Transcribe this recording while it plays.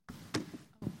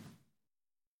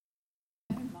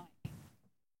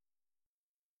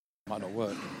Might not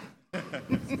work.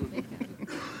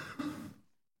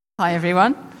 Hi,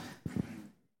 everyone.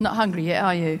 Not hungry yet,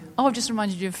 are you? Oh, I've just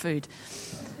reminded you of food.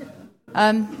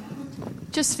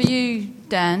 Just for you,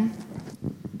 Dan,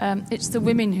 it's the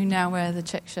women who now wear the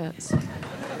check shirts.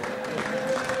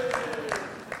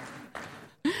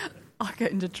 I'll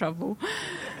get into trouble.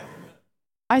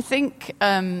 I think,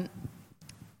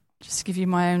 just to give you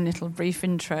my own little brief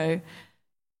intro,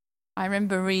 I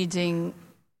remember reading,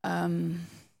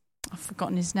 I've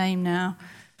forgotten his name now,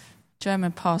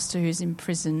 German pastor who's in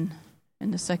prison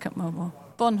in the Second World War.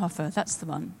 Bonhoeffer, that's the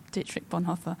one, Dietrich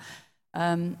Bonhoeffer.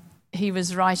 He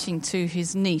was writing to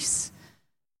his niece,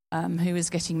 who was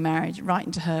getting married,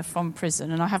 writing to her from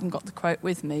prison. And I haven't got the quote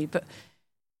with me, but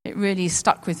it really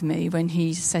stuck with me when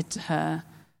he said to her,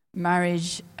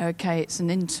 marriage, okay, it's an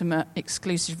intimate,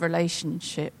 exclusive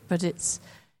relationship, but it's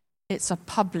a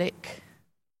public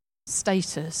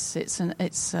status. It's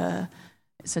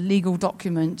a legal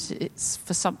document.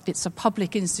 It's a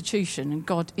public institution, and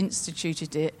God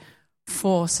instituted it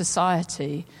for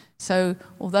society. So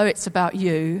although it's about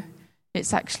you,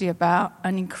 it's actually about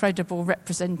an incredible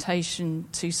representation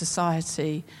to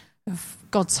society of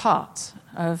God's heart,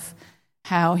 of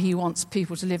how he wants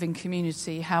people to live in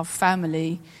community, how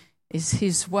family is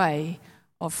his way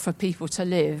for people to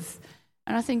live.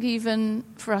 And I think even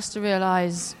for us to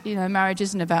realise, marriage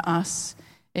isn't about us.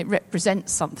 It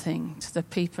represents something to the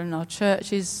people in our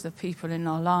churches, the people in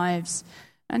our lives,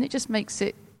 and it just makes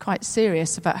it quite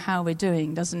serious about how we're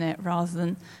doing, doesn't it, rather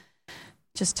than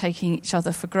just taking each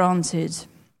other for granted.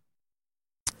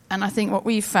 And I think what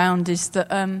we've found is that,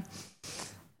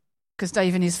 because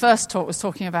Dave in his first talk was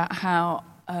talking about how,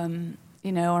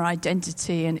 our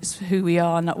identity and it's who we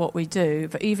are, not what we do,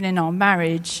 but even in our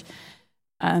marriage,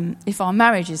 if our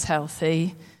marriage is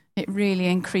healthy, it really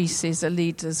increases a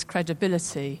leader's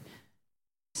credibility.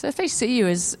 So if they see you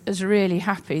as really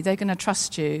happy, they're going to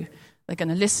trust you, they're going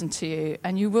to listen to you,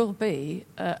 and you will be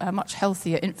a much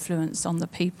healthier influence on the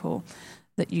people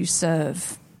that you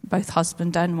serve, both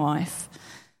husband and wife.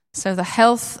 So the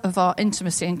health of our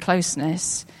intimacy and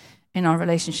closeness in our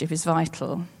relationship is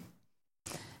vital.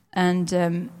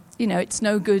 And, it's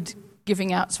no good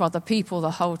giving out to other people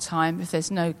the whole time. If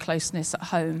there's no closeness at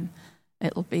home,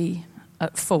 it'll be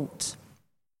at fault.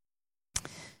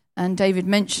 And David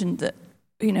mentioned that,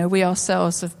 we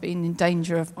ourselves have been in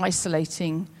danger of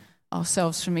isolating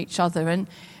ourselves from each other. And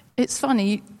it's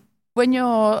funny, when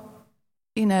you're,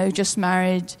 just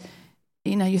married,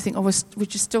 you think, we're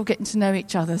just still getting to know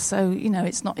each other, so,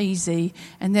 it's not easy.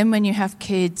 And then when you have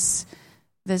kids,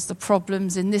 there's the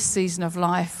problems in this season of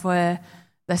life where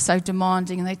they're so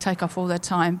demanding and they take up all their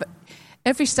time. But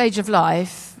every stage of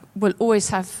life will always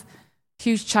have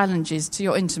huge challenges to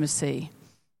your intimacy.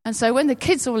 And so when the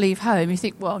kids all leave home, you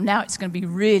think, well, now it's going to be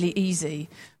really easy.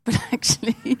 But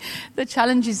actually, the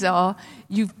challenges are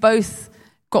you've both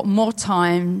got more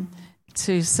time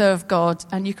to serve God,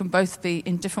 and you can both be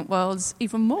in different worlds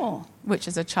even more, which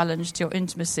is a challenge to your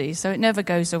intimacy. So it never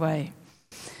goes away.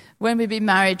 When we've been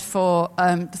married for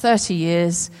 30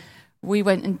 years, we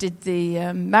went and did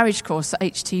the marriage course at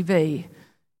HTB.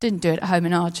 Didn't do it at home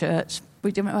in our church.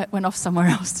 We went off somewhere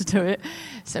else to do it.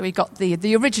 So we got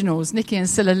the originals, Nikki and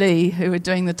Silla Lee, who were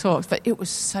doing the talks. But it was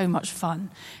so much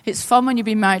fun. It's fun when you've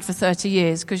been married for 30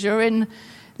 years because you're in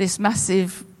this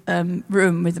massive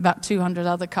room with about 200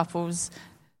 other couples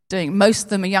doing. Most of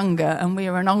them are younger, and we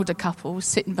were an older couple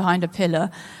sitting behind a pillar.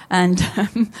 And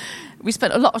we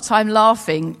spent a lot of time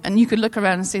laughing. And you could look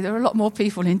around and see there were a lot more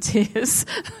people in tears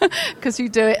because you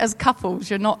do it as couples.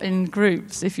 You're not in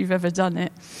groups if you've ever done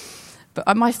it.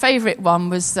 But my favourite one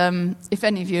was, if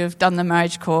any of you have done the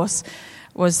marriage course,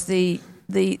 was the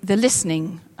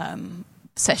listening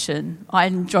session. I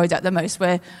enjoyed that the most,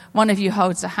 where one of you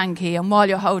holds a hanky, and while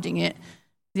you're holding it,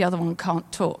 the other one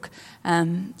can't talk.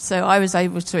 So I was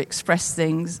able to express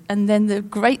things. And then the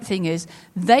great thing is,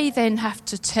 they then have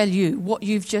to tell you what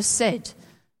you've just said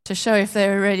to show if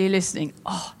they're really listening.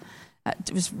 Oh, that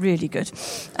was really good.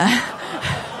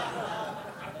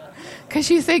 Because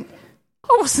you think,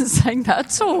 I wasn't saying that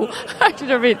at all.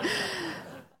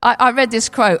 I read this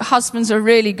quote, husbands are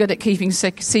really good at keeping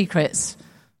secrets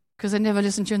because they never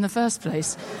listen to you in the first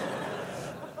place.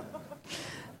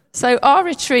 So our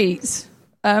retreats,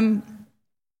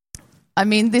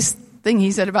 this thing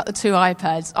he said about the 2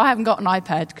 iPads, I haven't got an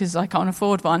iPad because I can't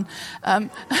afford one.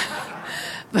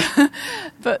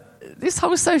 But this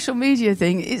whole social media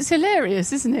thing, it's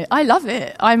hilarious, isn't it? I love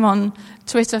it. I'm on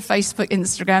Twitter, Facebook,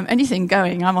 Instagram, anything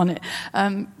going, I'm on it.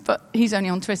 But he's only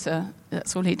on Twitter.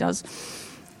 That's all he does.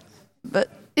 But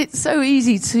it's so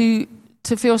easy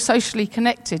to feel socially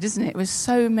connected, isn't it? With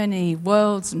so many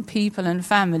worlds and people and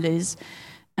families,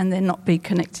 and then not be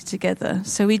connected together.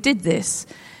 So we did this.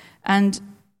 And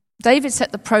David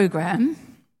set the program,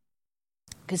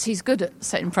 because he's good at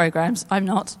setting programs. I'm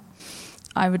not.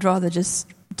 I would rather just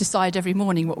decide every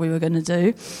morning what we were going to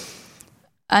do.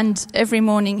 And every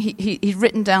morning he'd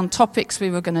written down topics we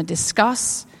were going to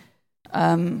discuss.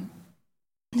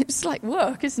 It was like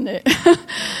work, isn't it?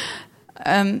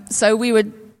 So we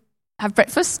would have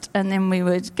breakfast, and then we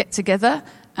would get together,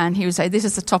 and he would say, this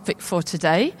is the topic for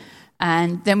today.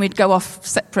 And then we'd go off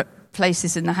separate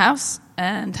places in the house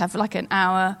and have like an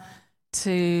hour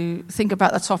to think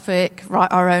about the topic,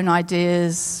 write our own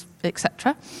ideas,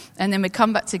 etc. And then we'd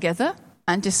come back together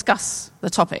and discuss the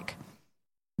topic,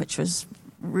 which was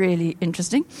really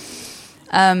interesting.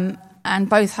 And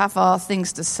both have our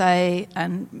things to say,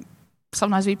 and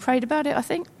sometimes we prayed about it, I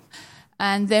think.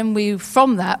 And then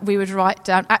from that, we would write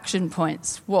down action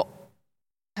points.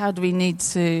 How do we need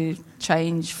to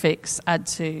change, fix, add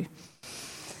to?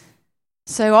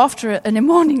 So after a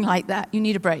morning like that, you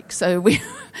need a break. So we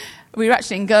were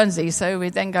actually in Guernsey, so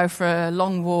we'd then go for a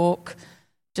long walk,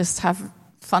 just have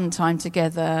fun time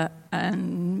together.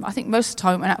 And I think most of the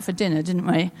time we went out for dinner, didn't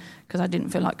we? Because I didn't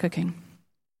feel like cooking.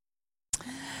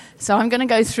 So I'm going to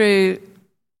go through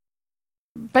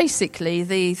basically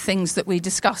the things that we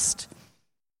discussed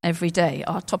every day,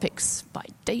 our topics by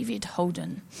David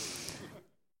Holden.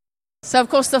 So, of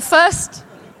course, the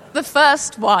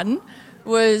first one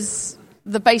was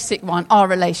the basic one, our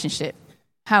relationship.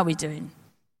 How are we doing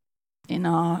in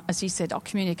our, as he said, our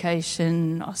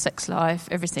communication, our sex life,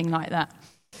 everything like that.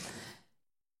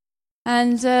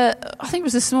 And I think it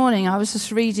was this morning, I was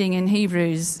just reading in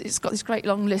Hebrews. It's got this great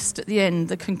long list at the end,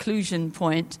 the conclusion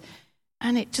point,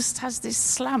 and it just has this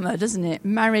slammer, doesn't it?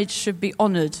 Marriage should be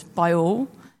honoured by all,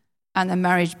 and the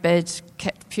marriage bed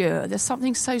kept pure. There's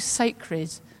something so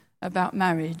sacred about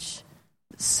marriage,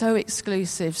 so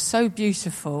exclusive, so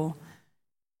beautiful.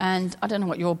 And I don't know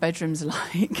what your bedroom's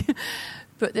like,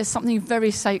 but there's something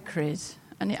very sacred.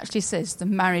 And it actually says the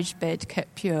marriage bed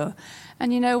kept pure.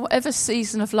 And you know, whatever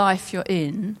season of life you're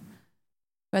in,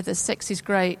 whether sex is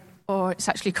great or it's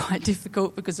actually quite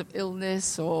difficult because of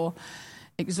illness or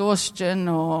exhaustion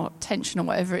or tension or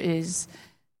whatever it is,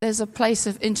 there's a place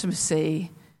of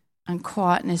intimacy and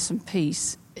quietness and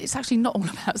peace. It's actually not all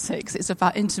about sex, it's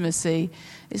about intimacy.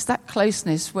 It's that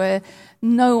closeness where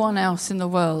no one else in the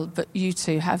world but you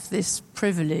two have this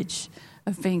privilege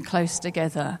of being close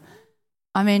together.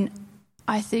 I mean,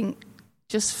 I think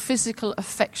just physical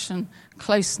affection,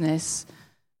 closeness,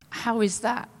 how is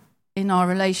that in our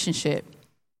relationship?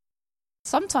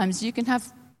 Sometimes you can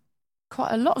have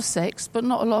quite a lot of sex, but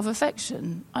not a lot of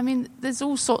affection. I mean, there's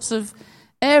all sorts of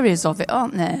areas of it,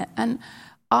 aren't there? And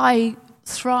I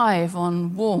thrive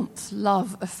on warmth,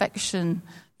 love, affection,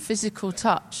 physical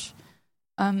touch.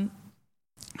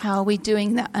 How are we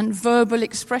doing that? And verbal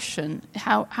expression,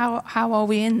 how are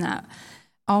we in that?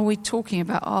 Are we talking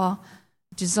about our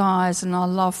desires and our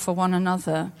love for one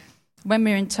another? When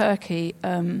we were in Turkey,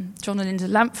 John and Linda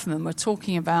Lampfman were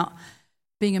talking about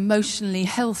being emotionally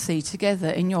healthy together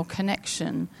in your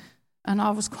connection. And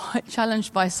I was quite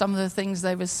challenged by some of the things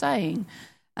they were saying.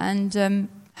 And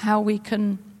how we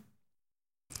can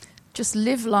just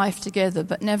live life together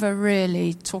but never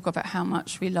really talk about how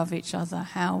much we love each other,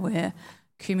 how we're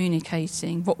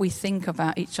communicating, what we think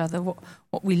about each other,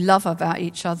 what we love about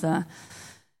each other,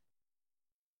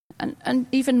 and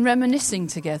even reminiscing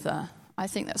together. I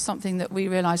think that's something that we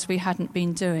realised we hadn't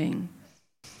been doing.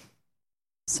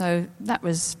 So that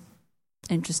was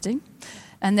interesting.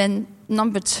 And then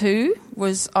number 2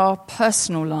 was our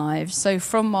personal lives. So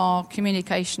from our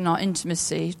communication, our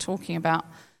intimacy, talking about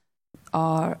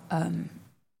our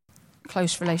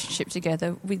close relationship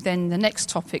together, the next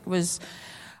topic was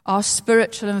our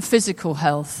spiritual and physical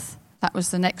health. That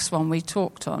was the next one we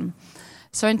talked on.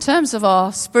 So in terms of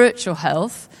our spiritual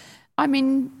health, I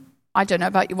mean, I don't know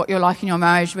about what you're like in your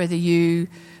marriage, whether you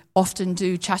often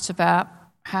do chat about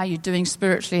how you're doing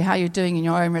spiritually, how you're doing in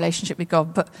your own relationship with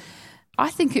God, but I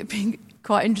think it'd be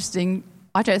quite interesting.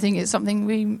 I don't think it's something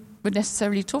we would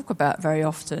necessarily talk about very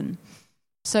often.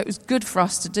 So it was good for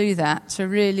us to do that, to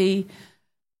really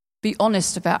be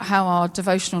honest about how our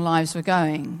devotional lives were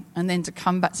going, and then to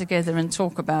come back together and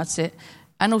talk about it,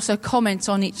 and also comment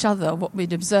on each other, what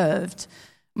we'd observed.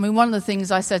 I mean, one of the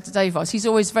things I said to Dave was he's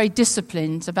always very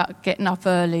disciplined about getting up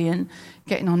early and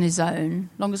getting on his own.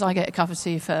 As long as I get a cup of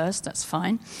tea first, that's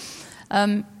fine.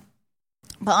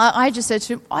 But I just said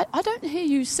to him, I don't hear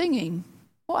you singing.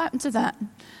 What happened to that?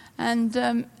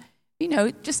 And,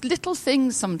 just little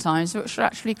things sometimes which are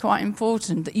actually quite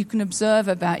important that you can observe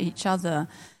about each other.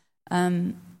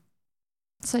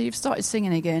 So you've started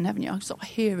singing again, haven't you? I sort of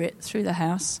hear it through the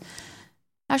house.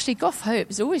 Actually, Gough Hope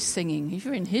is always singing. If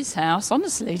you're in his house,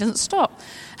 honestly, he doesn't stop.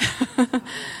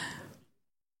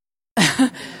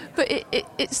 But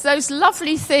it's those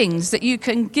lovely things that you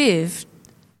can give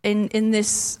in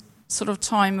this sort of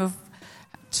time of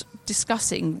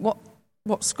discussing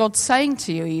what's God saying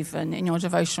to you, even in your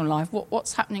devotional life,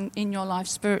 what's happening in your life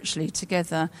spiritually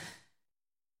together.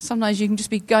 Sometimes you can just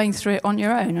be going through it on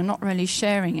your own and not really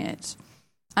sharing it.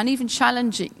 And even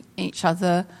challenging each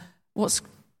other,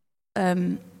 have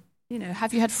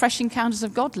you had fresh encounters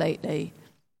of God lately?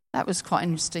 That was quite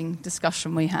an interesting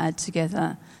discussion we had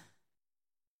together.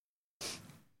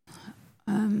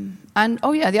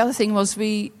 The other thing was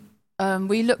we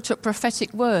looked at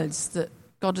prophetic words that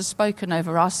God has spoken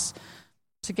over us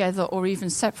together or even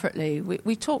separately.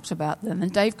 We talked about them,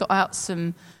 and Dave got out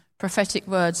some prophetic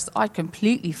words that I'd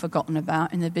completely forgotten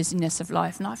about in the busyness of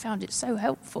life, and I found it so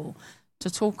helpful to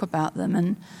talk about them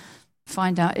and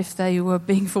find out if they were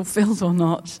being fulfilled or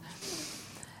not.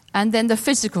 And then the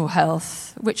physical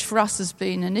health, which for us has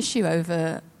been an issue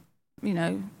over,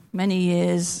 many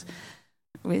years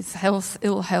with health,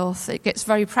 ill health. It gets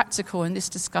very practical in this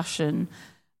discussion.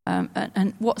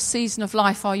 And what season of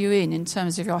life are you in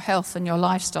terms of your health and your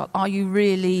lifestyle? Are you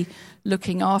really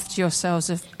looking after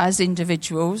yourselves as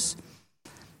individuals?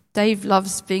 Dave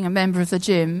loves being a member of the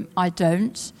gym. I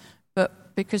don't.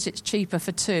 Because it's cheaper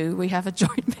for two, we have a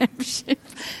joint membership.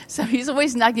 So he's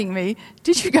always nagging me,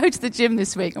 did you go to the gym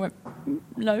this week? I went,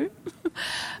 no.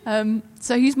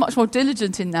 So he's much more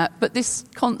diligent in that. But this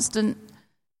constant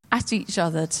at each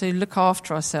other to look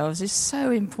after ourselves is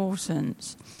so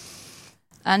important.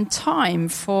 And time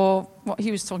for what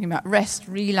he was talking about, rest,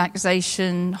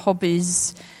 relaxation,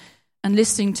 hobbies, and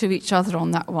listening to each other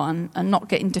on that one and not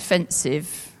getting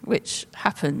defensive, which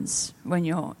happens when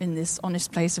you're in this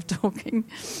honest place of talking.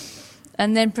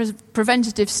 And then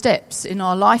preventative steps in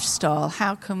our lifestyle.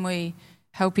 How can we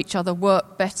help each other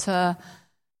work better?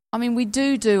 I mean, we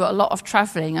do a lot of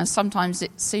travelling, and sometimes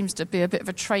it seems to be a bit of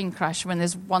a train crash when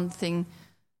there's one thing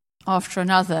after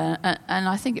another. And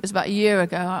I think it was about a year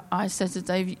ago, I said to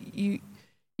Dave,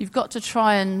 you've got to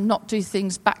try and not do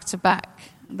things back to back.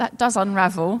 That does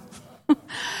unravel.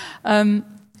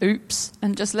 Oops,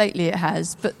 and just lately it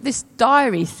has. But this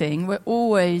diary thing, we're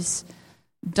always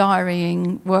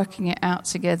diarying, working it out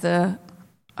together.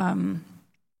 And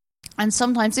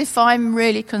sometimes if I'm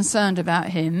really concerned about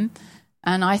him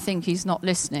and I think he's not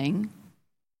listening,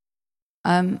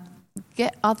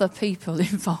 get other people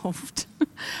involved.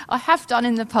 I have done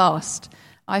in the past.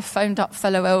 I've phoned up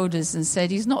fellow elders and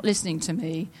said, he's not listening to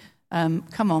me.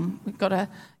 Come on, we've got to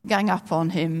gang up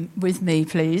on him with me,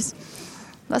 please.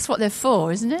 That's what they're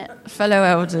for, isn't it? Fellow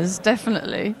elders,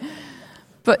 definitely.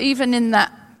 But even in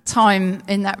that time,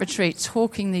 in that retreat,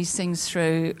 talking these things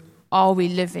through, are we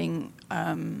living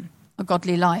a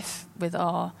godly life with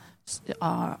our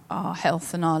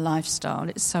health and our lifestyle?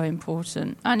 It's so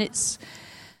important. And it's,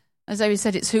 as David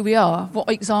said, it's who we are. What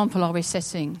example are we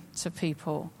setting to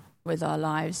people with our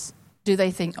lives? Do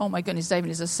they think, oh my goodness,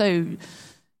 David is so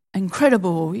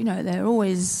incredible,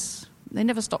 they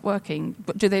never stop working,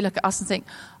 but do they look at us and think,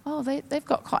 oh, they've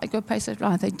got quite a good pace of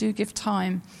life. They do give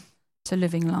time to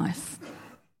living life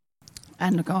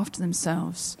and look after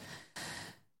themselves.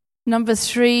 Number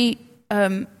 3,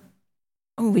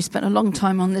 we spent a long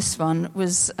time on this one,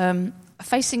 was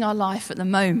facing our life at the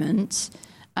moment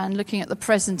and looking at the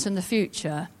present and the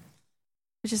future,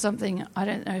 which is something I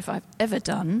don't know if I've ever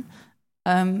done.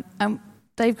 And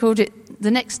they've called it the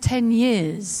next 10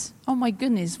 years. Oh my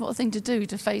goodness, what a thing to do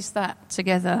to face that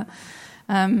together.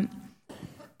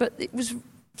 But it was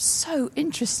so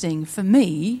interesting for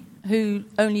me, who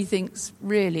only thinks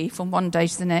really from one day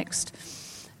to the next,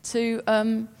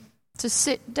 to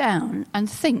sit down and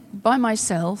think by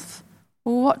myself,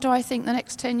 well, what do I think the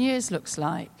next 10 years looks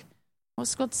like?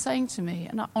 What's God saying to me?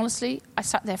 And honestly, I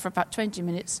sat there for about 20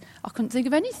 minutes. I couldn't think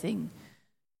of anything.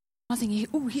 I'm thinking,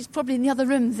 oh, he's probably in the other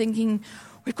room thinking,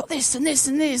 we've got this and this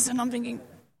and this. And I'm thinking,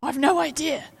 I have no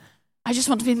idea. I just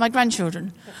want to be with my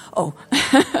grandchildren. Oh.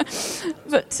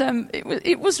 But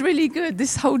it was really good,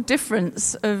 this whole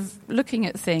difference of looking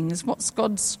at things, what's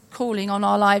God's calling on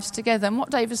our lives together. And what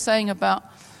Dave was saying about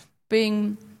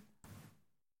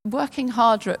working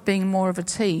harder at being more of a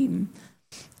team,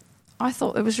 I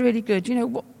thought it was really good.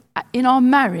 In our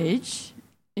marriage,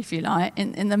 if you like,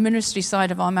 in the ministry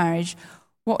side of our marriage,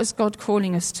 what is God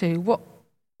calling us to?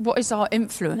 What is our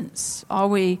influence? Are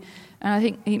we, and I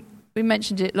think we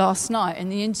mentioned it last night in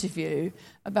the interview,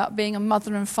 about being a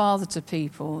mother and father to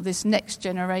people, this next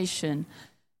generation.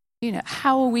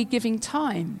 How are we giving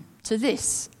time to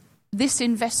this this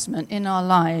investment in our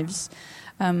lives,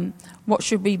 what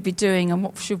should we be doing and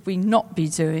what should we not be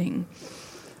doing?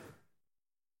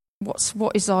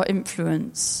 What is our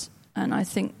influence? And I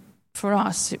think for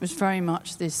us, it was very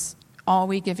much this, are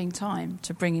we giving time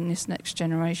to bringing this next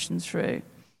generation through?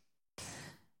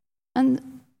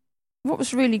 And what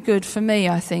was really good for me,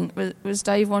 I think, was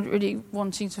Dave really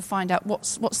wanting to find out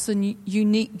what's the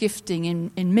unique gifting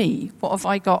in me? What have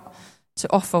I got to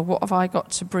offer? What have I got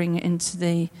to bring into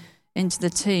the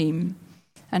team?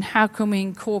 And how can we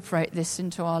incorporate this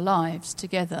into our lives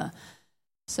together?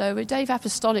 So with Dave's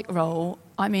apostolic role,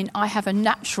 I have a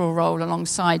natural role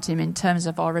alongside him in terms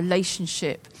of our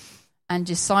relationship and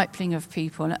discipling of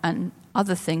people and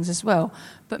other things as well.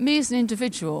 But me as an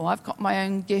individual, I've got my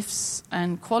own gifts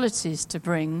and qualities to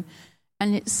bring,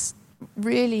 and it's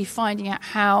really finding out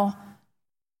how,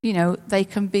 they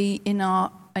can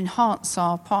enhance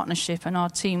our partnership and our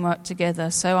teamwork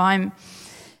together. So I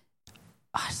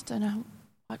don't know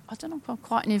if I'm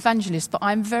quite an evangelist, but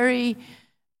I'm very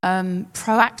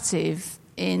proactive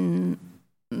in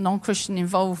non-Christian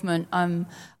involvement.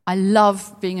 I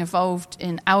love being involved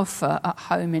in Alpha at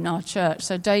home in our church.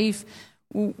 So Dave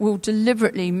will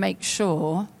deliberately make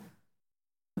sure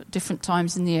at different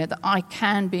times in the year that I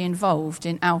can be involved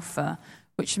in Alpha,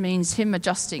 which means him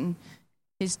adjusting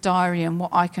his diary and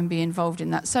what I can be involved in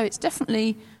that. So it's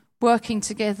definitely working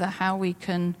together how we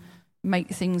can make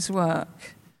things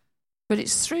work. But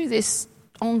it's through this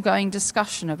ongoing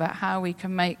discussion about how we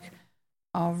can make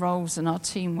our roles and our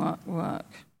teamwork work.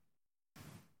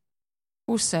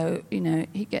 Also,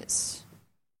 he gets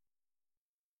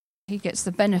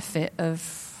the benefit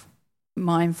of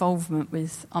my involvement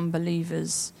with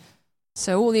unbelievers.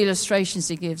 So all the illustrations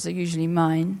he gives are usually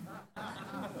mine.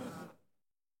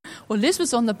 Well, Liz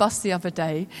was on the bus the other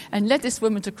day and led this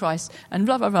woman to Christ and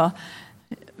blah, blah, blah.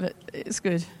 But it's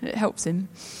good. It helps him.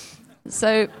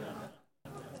 So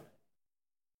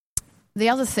the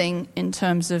other thing in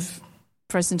terms of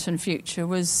present and future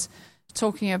was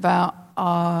talking about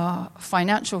our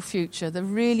financial future, the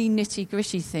really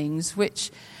nitty-gritty things, which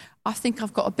I think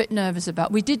I've got a bit nervous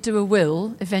about. We did do a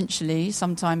will eventually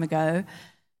some time ago.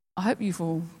 I hope you've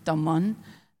all done one.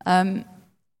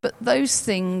 But those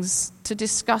things to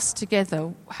discuss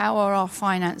together, how are our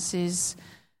finances,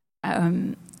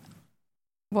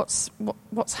 what's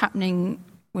happening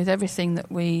with everything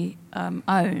that we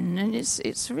own, and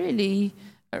it's really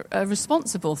a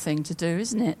responsible thing to do,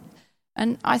 isn't it?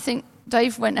 And I think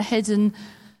Dave went ahead and,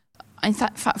 in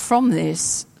fact, from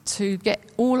this, to get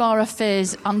all our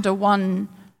affairs under one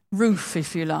roof,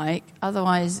 if you like.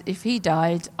 Otherwise, if he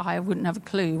died, I wouldn't have a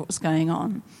clue what was going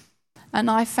on. And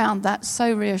I found that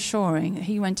so reassuring.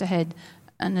 He went ahead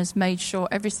and has made sure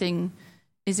everything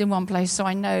is in one place so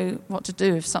I know what to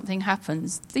do if something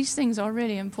happens. These things are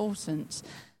really important,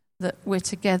 that we're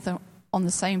together on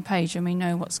the same page and we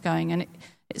know what's going, and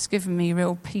it's given me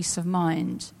real peace of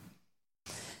mind.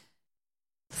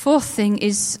 Fourth thing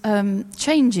is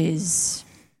changes.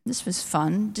 This was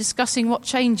fun, discussing what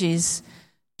changes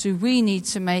do we need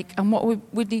to make and what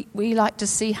would we like to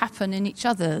see happen in each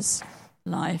other's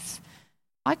life.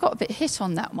 I got a bit hit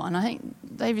on that one. I think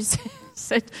David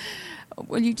said,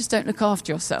 well, you just don't look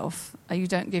after yourself. You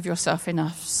don't give yourself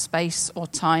enough space or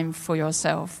time for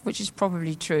yourself, which is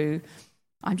probably true.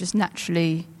 I'm just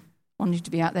naturally wanting to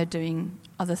be out there doing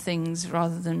other things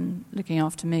rather than looking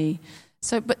after me.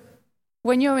 So, but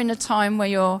when you're in a time where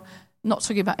you're not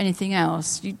talking about anything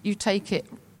else, you take it.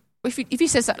 If he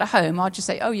says that at home, I'll just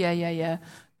say, oh, yeah.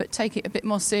 But take it a bit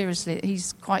more seriously.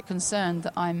 He's quite concerned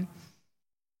that I'm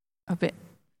a bit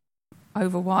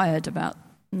overwired about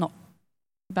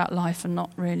life and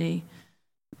not really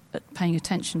paying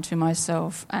attention to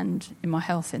myself and in my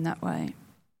health in that way.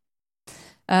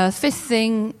 Fifth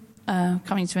thing,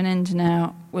 coming to an end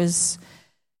now, was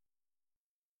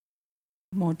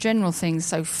more general things.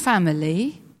 So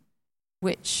family,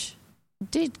 which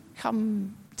did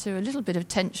come to a little bit of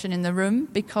tension in the room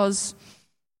because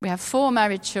we have 4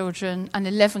 married children and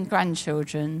 11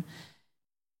 grandchildren.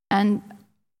 And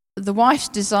the wife's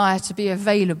desire to be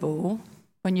available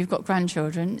when you've got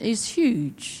grandchildren is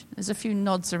huge. There's a few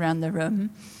nods around the room.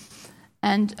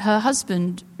 And her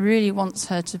husband really wants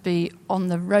her to be on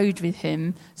the road with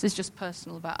him. This is just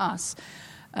personal about us.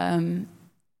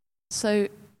 So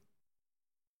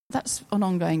that's an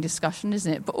ongoing discussion,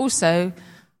 isn't it? But also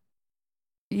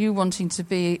you wanting to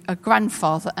be a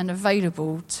grandfather and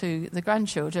available to the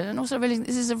grandchildren. And also really,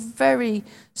 this is a very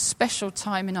special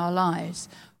time in our lives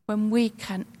when we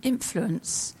can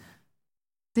influence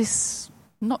this,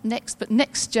 not next, but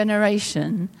next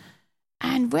generation.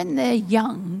 And when they're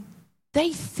young,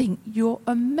 they think you're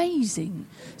amazing.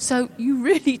 So you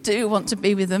really do want to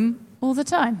be with them all the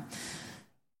time.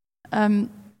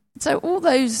 So all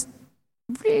those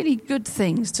really good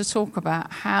things to talk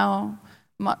about. How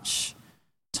much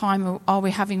time are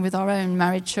we having with our own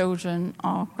married children,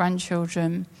 our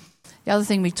grandchildren? The other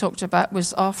thing we talked about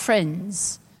was our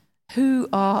friends. Who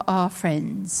are our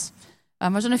friends? I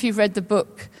don't know if you've read the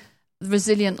book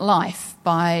Resilient Life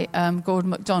by Gordon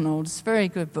MacDonald. It's a very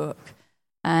good book.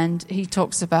 And he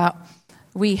talks about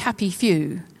We Happy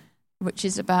Few, which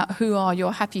is about who are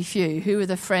your happy few? Who are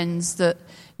the friends that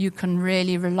you can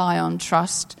really rely on,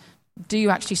 trust? Do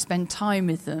you actually spend time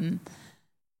with them?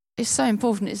 It's so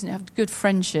important, isn't it? Have good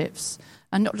friendships,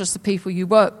 and not just the people you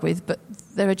work with, but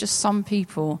there are just some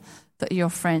people that are your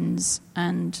friends,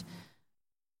 and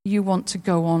you want to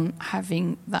go on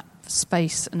having that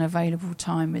space and available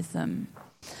time with them.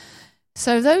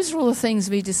 So those are all the things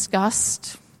we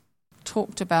discussed,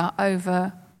 talked about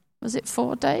over, was it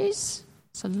 4 days?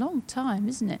 It's a long time,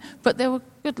 isn't it? But there were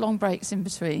good long breaks in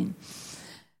between.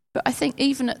 But I think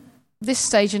even at this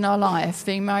stage in our life,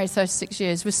 being married 36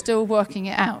 years, we're still working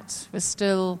it out. We're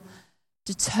still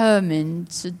determined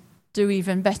to do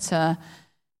even better.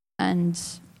 And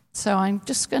so I'm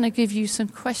just going to give you some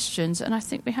questions, and I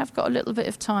think we have got a little bit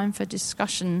of time for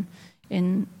discussion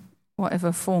in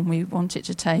whatever form we want it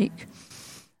to take.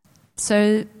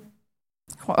 So,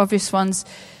 quite obvious ones.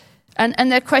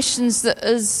 And they're questions that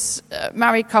as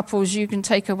married couples you can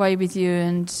take away with you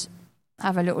and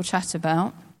have a little chat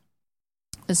about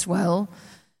as well.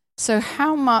 So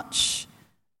how much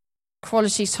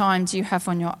quality time do you have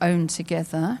on your own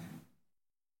together?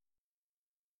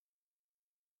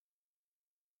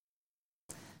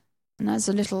 And as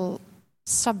a little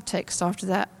subtext after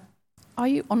that, are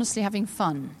you honestly having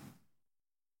fun?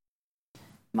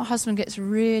 My husband gets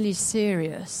really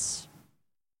serious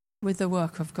with the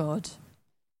work of God,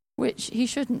 which he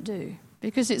shouldn't do,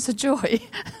 because it's a joy.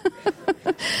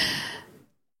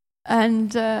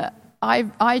 And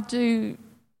I do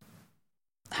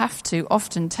have to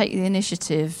often take the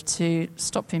initiative to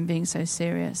stop him being so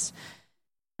serious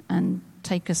and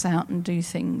take us out and do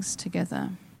things together.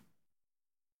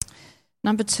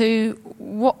 Number 2,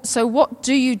 what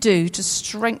do you do to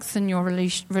strengthen your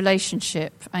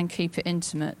relationship and keep it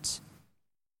intimate?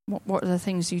 What are the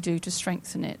things you do to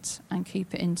strengthen it and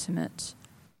keep it intimate?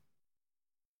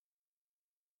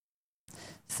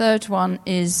 Third one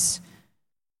is,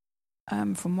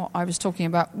 from what I was talking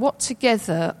about, what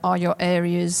together are your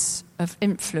areas of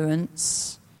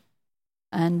influence,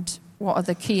 and what are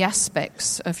the key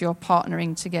aspects of your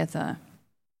partnering together?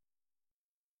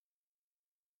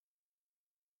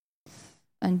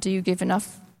 And do you give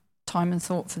enough time and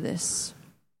thought for this?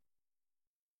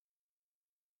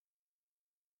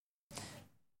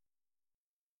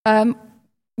 Well,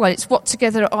 it's what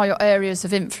together are your areas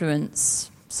of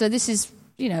influence. So this is,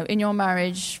 in your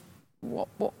marriage,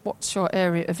 what's your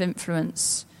area of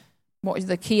influence? What are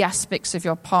the key aspects of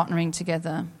your partnering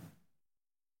together?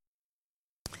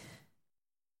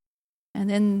 And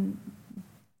then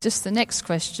just the next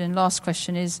question, last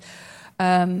question is,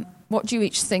 what do you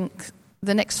each think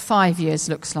the next 5 years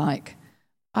looks like?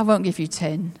 I won't give you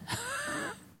 10.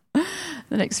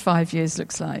 The next 5 years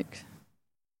looks like.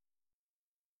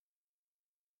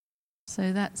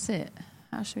 So that's it.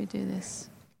 How should we do this?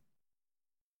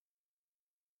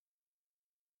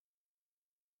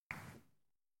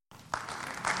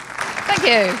 Thank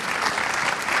you.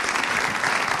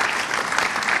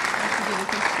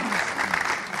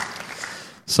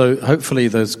 So hopefully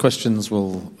those questions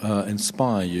will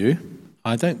inspire you.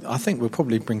 I think we'll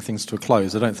probably bring things to a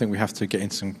close. I don't think we have to get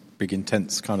into some big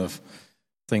intense kind of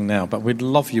thing now, but we'd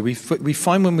love you. We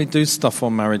find when we do stuff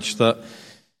on marriage that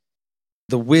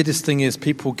the weirdest thing is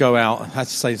people go out, I have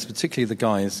to say this, particularly the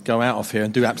guys, go out of here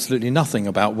and do absolutely nothing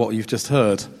about what you've just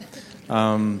heard,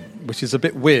 which is a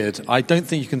bit weird. I don't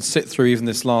think you can sit through even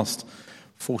this last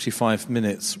 45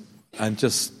 minutes and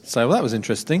just say, well, that was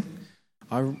interesting.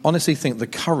 I honestly think the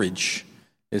courage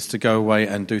is to go away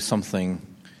and do something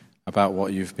about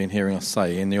what you've been hearing us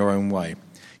say in your own way.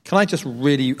 Can I just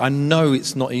really, I know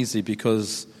it's not easy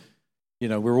because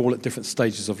we're all at different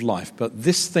stages of life, but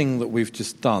this thing that we've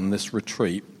just done, this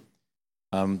retreat,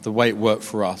 the way it worked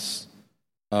for us,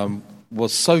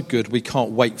 was so good we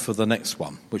can't wait for the next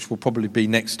one, which will probably be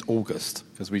next August,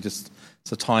 because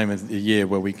it's a time of the year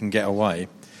where we can get away.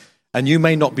 And you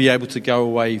may not be able to go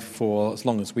away for as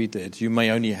long as we did. You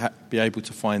may only be able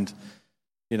to find,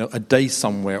 a day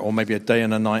somewhere, or maybe a day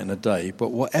and a night and a day. But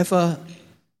whatever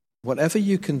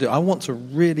you can do, I want to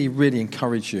really, really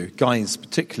encourage you, guys,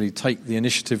 particularly take the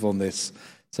initiative on this.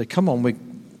 Say, come on,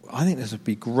 I think this would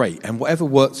be great. And whatever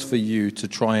works for you to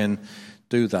try and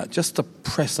do that, just to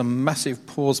press a massive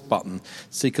pause button.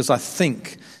 See, because I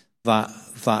think that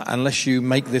unless you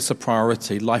make this a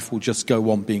priority, life will just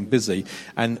go on being busy.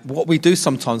 And what we do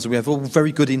sometimes, we have all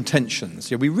very good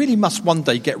intentions. We really must one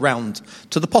day get round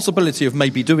to the possibility of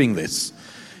maybe doing this.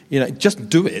 Just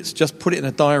do it. Just put it in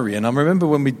a diary. And I remember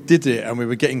when we did it and we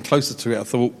were getting closer to it, I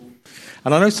thought,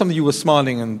 and I know some of you were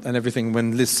smiling and everything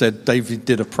when Liz said David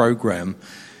did a program.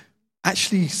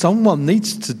 Actually, someone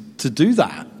needs to do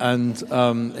that. And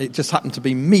it just happened to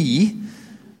be me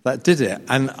that did it.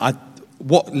 And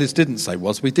what Liz didn't say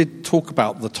was we did talk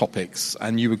about the topics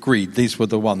and you agreed these were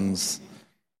the ones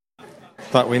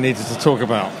that we needed to talk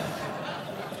about.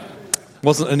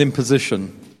 Wasn't an imposition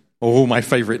of all my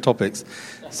favourite topics.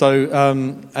 So,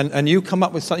 and you come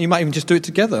up with something, you might even just do it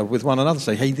together with one another.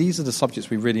 Say, hey, these are the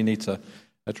subjects we really need to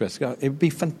address. It would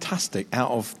be fantastic out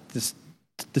of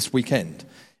this weekend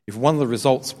if one of the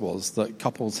results was that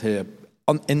couples here,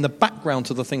 in the background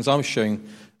to the things I was showing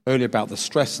earlier about the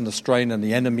stress and the strain and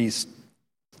the enemy's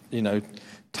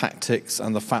tactics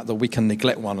and the fact that we can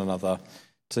neglect one another,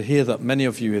 to hear that many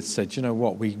of you had said, you know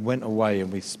what, we went away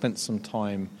and we spent some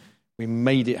time, we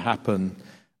made it happen,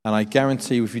 and I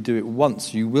guarantee you if you do it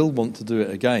once, you will want to do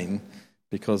it again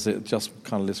because it just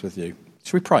kind of lives with you.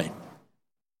 Shall we pray?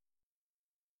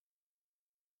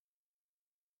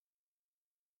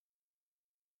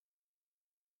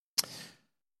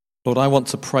 Lord, I want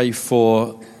to pray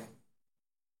for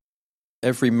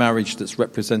every marriage that's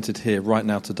represented here right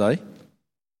now today.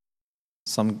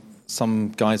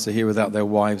 Some guys are here without their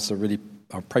wives.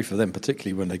 I pray for them,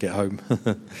 particularly when they get home,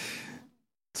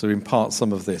 to impart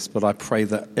some of this. But I pray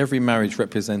that every marriage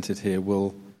represented here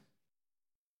will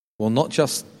not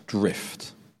just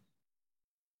drift,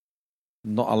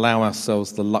 not allow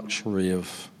ourselves the luxury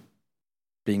of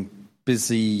being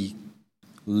busy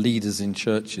leaders in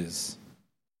churches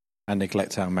and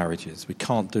neglect our marriages. We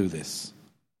can't do this.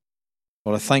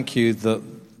 Lord, I thank you that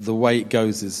the way it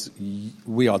goes is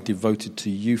we are devoted to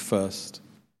you first,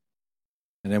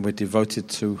 and then we're devoted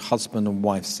to husband and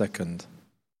wife second,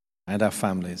 and our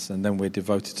families, and then we're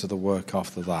devoted to the work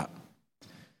after that.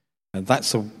 And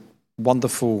that's a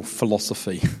wonderful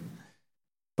philosophy,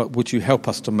 but would you help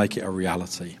us to make it a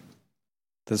reality?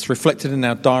 That's reflected in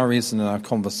our diaries and in our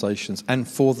conversations, and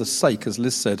for the sake, as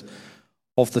Liz said,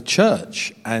 of the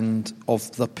church and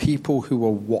of the people who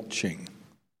are watching.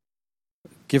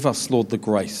 Give us, Lord, the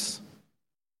grace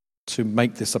to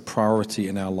make this a priority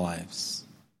in our lives.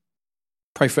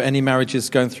 Pray for any marriages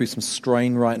going through some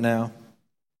strain right now.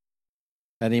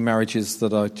 Any marriages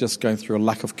that are just going through a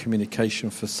lack of communication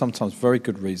for sometimes very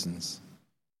good reasons.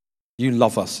 You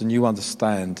love us and you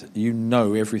understand. You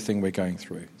know everything we're going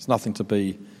through. It's nothing to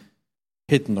be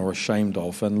hidden or ashamed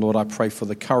of. And Lord, I pray for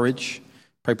the courage,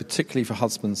 pray particularly for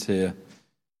husbands here,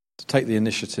 to take the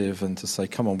initiative and to say,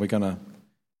 come on, we're going to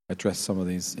address some of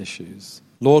these issues.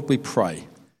 Lord, we pray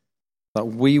that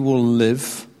we will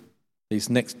live these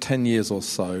next 10 years or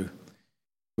so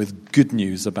with good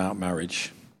news about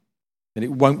marriage. And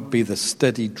it won't be the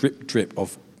steady drip, drip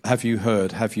of, have you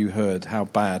heard, how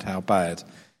bad.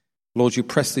 Lord, you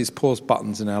press these pause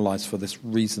buttons in our lives for this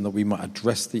reason, that we might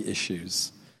address the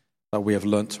issues that we have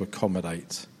learnt to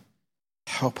accommodate.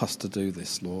 Help us to do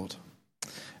this, Lord.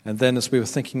 And then, as we were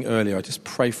thinking earlier, I just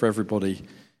pray for everybody.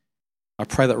 I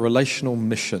pray that Relational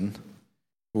Mission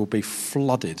will be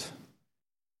flooded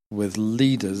with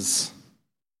leaders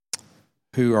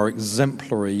who are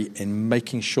exemplary in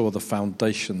making sure the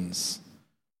foundations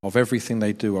of everything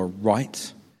they do are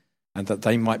right, and that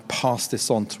they might pass this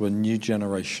on to a new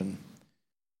generation,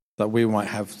 that we might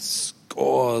have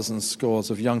scores and scores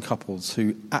of young couples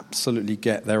who absolutely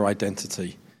get their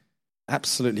identity,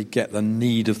 absolutely get the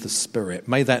need of the Spirit.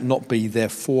 May that not be their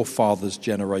forefathers'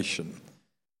 generation,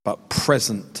 but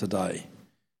present today.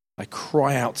 I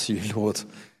cry out to you, Lord,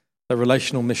 the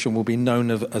Relational Mission will be known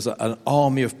as an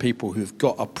army of people who've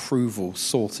got approval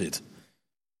sorted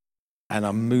and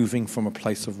are moving from a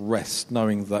place of rest,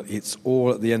 knowing that it's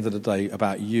all at the end of the day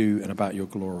about you and about your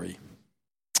glory.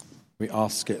 We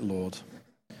ask it, Lord,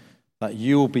 that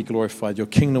you will be glorified, your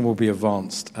kingdom will be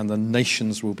advanced, and the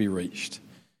nations will be reached.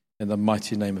 In the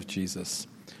mighty name of Jesus.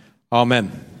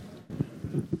 Amen.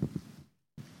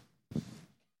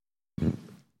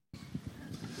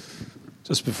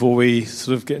 Just before we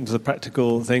sort of get into the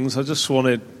practical things, I just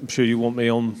wanted, I'm sure you want me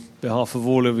on behalf of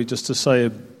all of you, just to say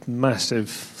a massive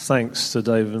thanks to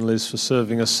David and Liz for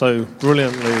serving us so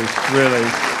brilliantly. Really,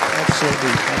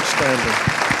 absolutely outstanding.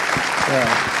 Yeah,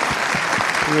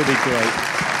 really great.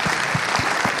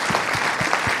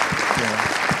 Yeah.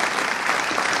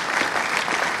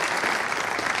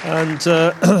 And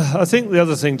I think the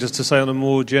other thing, just to say on a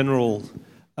more general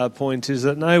point, is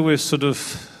that now we've sort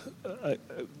of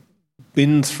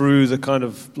been through the kind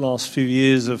of last few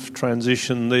years of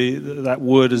transition. That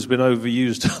word has been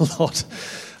overused a lot.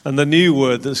 And the new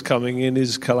word that's coming in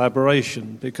is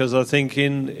collaboration, because I think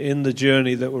in the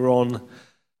journey that we're on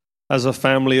as a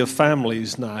family of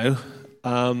families now,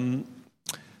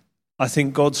 I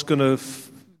think God's going to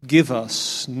give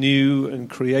us new and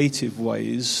creative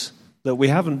ways that we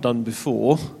haven't done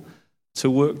before to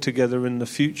work together in the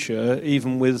future,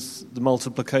 even with the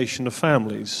multiplication of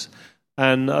families.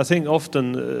 And I think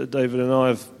often David and I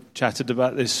have chatted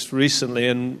about this recently,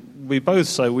 and we both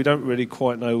say we don't really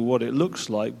quite know what it looks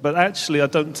like. But actually, I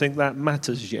don't think that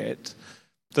matters yet.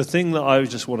 The thing that I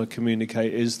just want to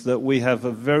communicate is that we have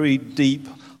a very deep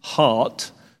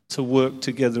heart to work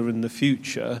together in the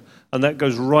future, and that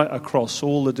goes right across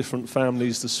all the different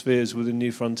families, the spheres within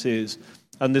New Frontiers.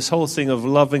 And this whole thing of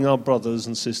loving our brothers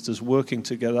and sisters, working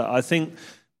together, I think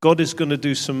God is going to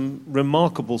do some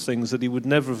remarkable things that he would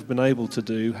never have been able to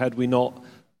do had we not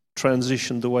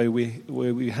transitioned the way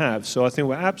we have. So I think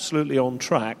we're absolutely on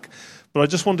track. But I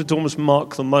just wanted to almost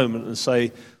mark the moment and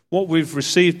say what we've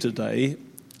received today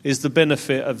is the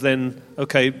benefit of then,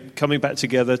 coming back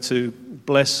together to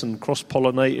bless and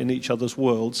cross-pollinate in each other's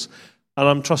worlds. And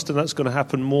I'm trusting that's going to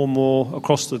happen more and more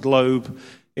across the globe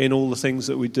in all the things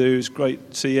that we do. It's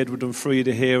great to see Edward and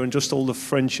Frida here and just all the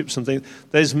friendships and things.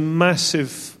 There's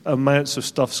massive amounts of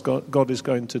stuff God is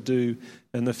going to do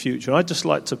in the future. I'd just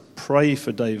like to pray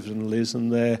for David and Liz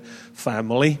and their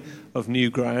family of New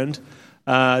Ground,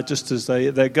 just as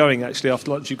they're going actually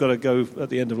after lunch. You've got to go at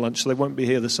the end of lunch, so they won't be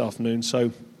here this afternoon.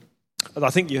 So I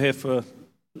think you're here for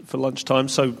lunchtime,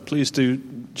 so please do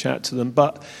chat to them.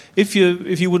 But if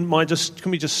you wouldn't mind,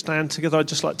 can we just stand together? I'd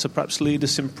just like to perhaps lead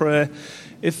us in prayer.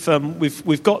 If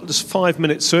we've got just 5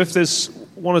 minutes, so if there's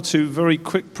one or two very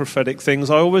quick prophetic things,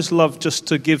 I always love just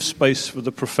to give space for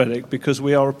the prophetic, because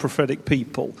we are a prophetic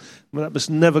people. That must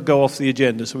never go off the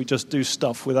agenda, so we just do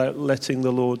stuff without letting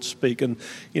the Lord speak. And,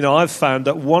 I've found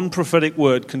that one prophetic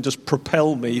word can just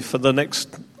propel me for the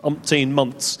next umpteen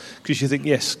months, because you think,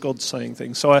 yes, God's saying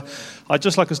things. So I'd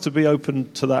just like us to be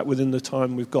open to that within the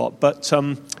time we've got. But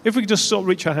if we could just sort of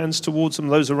reach our hands towards them,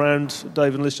 those around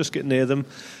David, let's just get near them,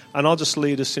 and I'll just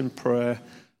lead us in prayer.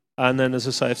 And then, as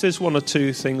I say, if there's one or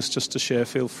two things just to share,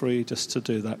 feel free just to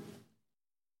do that.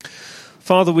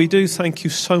 Father, we do thank you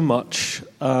so much,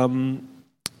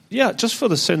 just for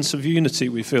the sense of unity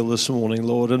we feel this morning,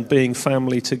 Lord, and being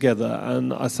family together.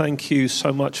 And I thank you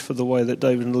so much for the way that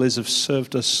David and Liz have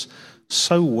served us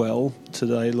so well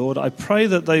today, Lord. I pray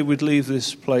that they would leave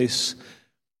this place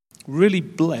really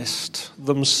blessed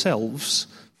themselves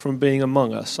from being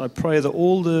among us. I pray that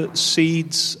all the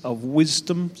seeds of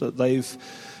wisdom that they've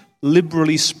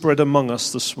liberally spread among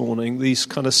us this morning, these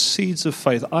kind of seeds of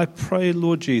faith, I pray,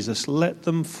 Lord Jesus, let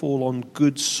them fall on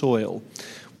good soil.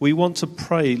 We want to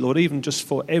pray, Lord, even just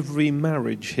for every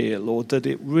marriage here, Lord, that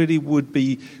it really would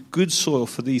be good soil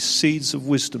for these seeds of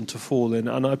wisdom to fall in.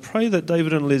 And I pray that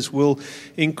David and Liz will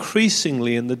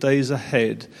increasingly in the days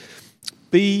ahead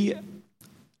be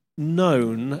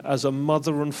known as a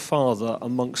mother and father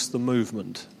amongst the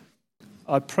movement.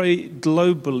 I pray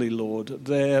globally, Lord,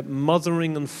 their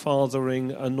mothering and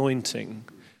fathering anointing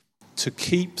to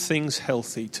keep things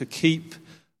healthy, to keep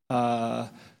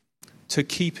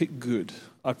it good.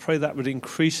 I pray that would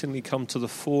increasingly come to the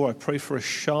fore. I pray for a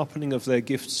sharpening of their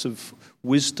gifts of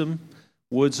wisdom,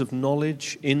 words of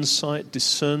knowledge, insight,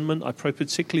 discernment. I pray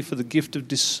particularly for the gift of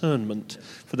discernment,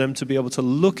 for them to be able to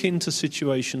look into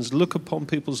situations, look upon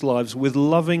people's lives with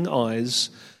loving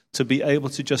eyes, to be able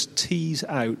to just tease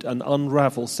out and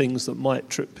unravel things that might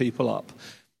trip people up.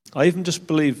 I even just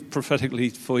believe prophetically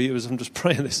for you, as I'm just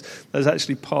praying this, there's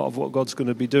actually part of what God's going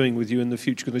to be doing with you in the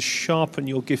future, going to sharpen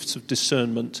your gifts of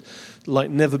discernment like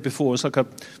never before. It's like a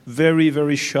very,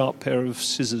 very sharp pair of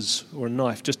scissors or a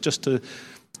knife, just to,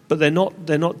 but they're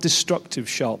not destructive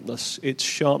sharpness. It's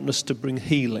sharpness to bring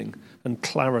healing and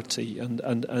clarity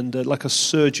and like a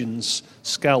surgeon's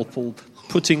scalpel,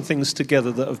 putting things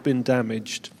together that have been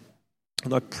damaged.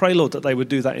 And I pray, Lord, that they would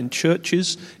do that in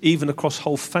churches, even across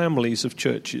whole families of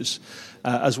churches,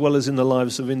 as well as in the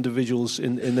lives of individuals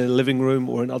in their living room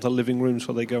or in other living rooms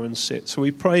where they go and sit. So we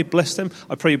pray, bless them.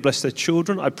 I pray you bless their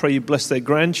children. I pray you bless their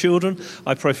grandchildren.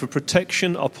 I pray for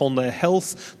protection upon their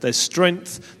health, their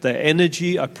strength, their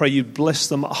energy. I pray you bless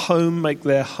them at home, make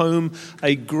their home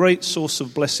a great source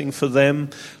of blessing for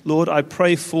them. Lord, I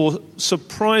pray for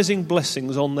surprising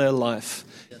blessings on their life.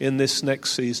 In this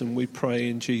next season, we pray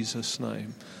in Jesus'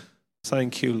 name.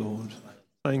 Thank you, Lord.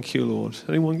 Thank you, Lord.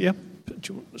 Anyone? Yeah?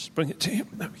 Do you want us to bring it to you?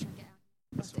 There we go.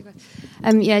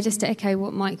 Just to echo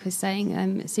what Mike was saying,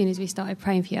 as soon as we started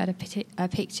praying for you, I had a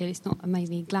picture, it's not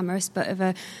amazingly glamorous, but of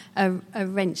a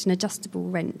wrench, an adjustable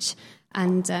wrench.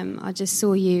 And I just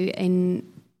saw you in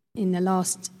the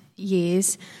last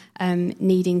years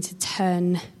needing to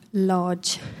turn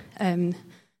large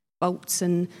bolts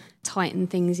and tighten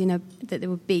things that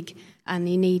were big, and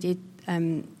you needed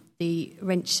the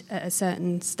wrench at a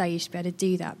certain stage to be able to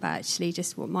do that. But actually,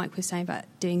 just what Mike was saying about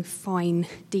doing fine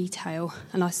detail,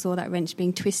 and I saw that wrench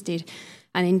being twisted,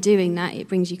 and in doing that, it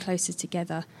brings you closer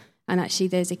together. And actually,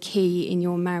 there's a key in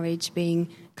your marriage being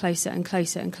closer and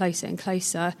closer and closer and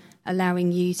closer,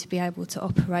 allowing you to be able to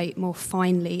operate more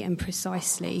finely and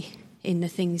precisely in the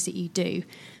things that you do.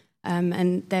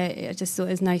 I just thought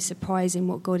there's no surprise in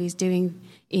what God is doing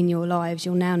in your lives.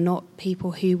 You're now not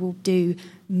people who will do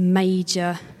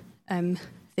major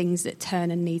things that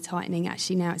turn and need tightening.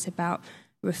 Actually, now it's about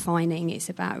refining. It's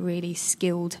about really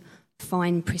skilled,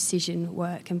 fine precision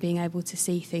work and being able to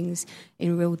see things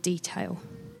in real detail.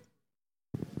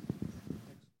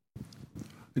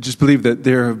 I just believe that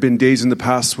there have been days in the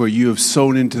past where you have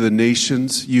sown into the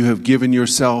nations, you have given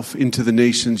yourself into the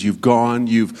nations, you've gone,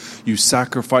 you've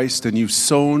sacrificed and you've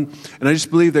sown. And I just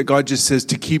believe that God just says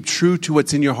to keep true to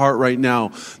what's in your heart right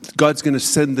now. God's going to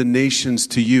send the nations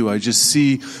to you. I just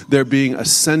see there being a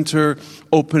center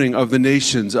opening of the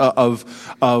nations,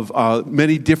 of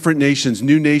many different nations,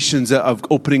 new nations of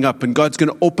opening up. And God's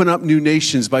going to open up new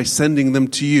nations by sending them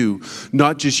to you,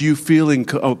 not just you feeling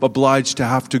obliged to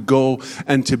have to go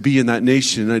and to be in that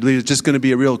nation. I believe it's just going to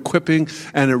be a real equipping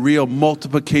and a real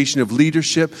multiplication of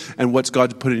leadership and what's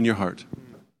God put in your heart.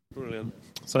 Brilliant.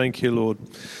 Thank you, Lord.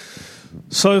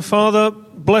 So, Father,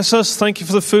 bless us. Thank you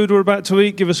for the food we're about to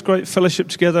eat. Give us great fellowship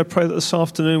together. I pray that this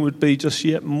afternoon would be just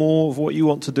yet more of what you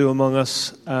want to do among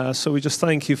us. So we just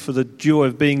thank you for the joy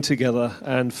of being together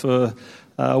and for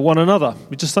one another.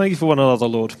 We just thank you for one another,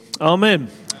 Lord. Amen.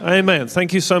 Amen.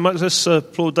 Thank you so much. Let's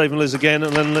applaud Dave and Liz again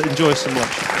and then enjoy some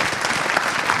lunch.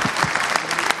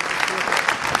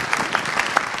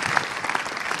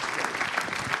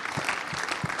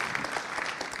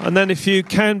 And then if you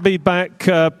can be back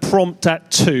prompt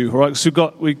at 2, all right? So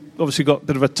we obviously got a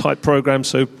bit of a tight program,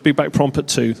 so be back prompt at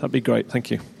 2. That'd be great. Thank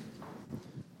you.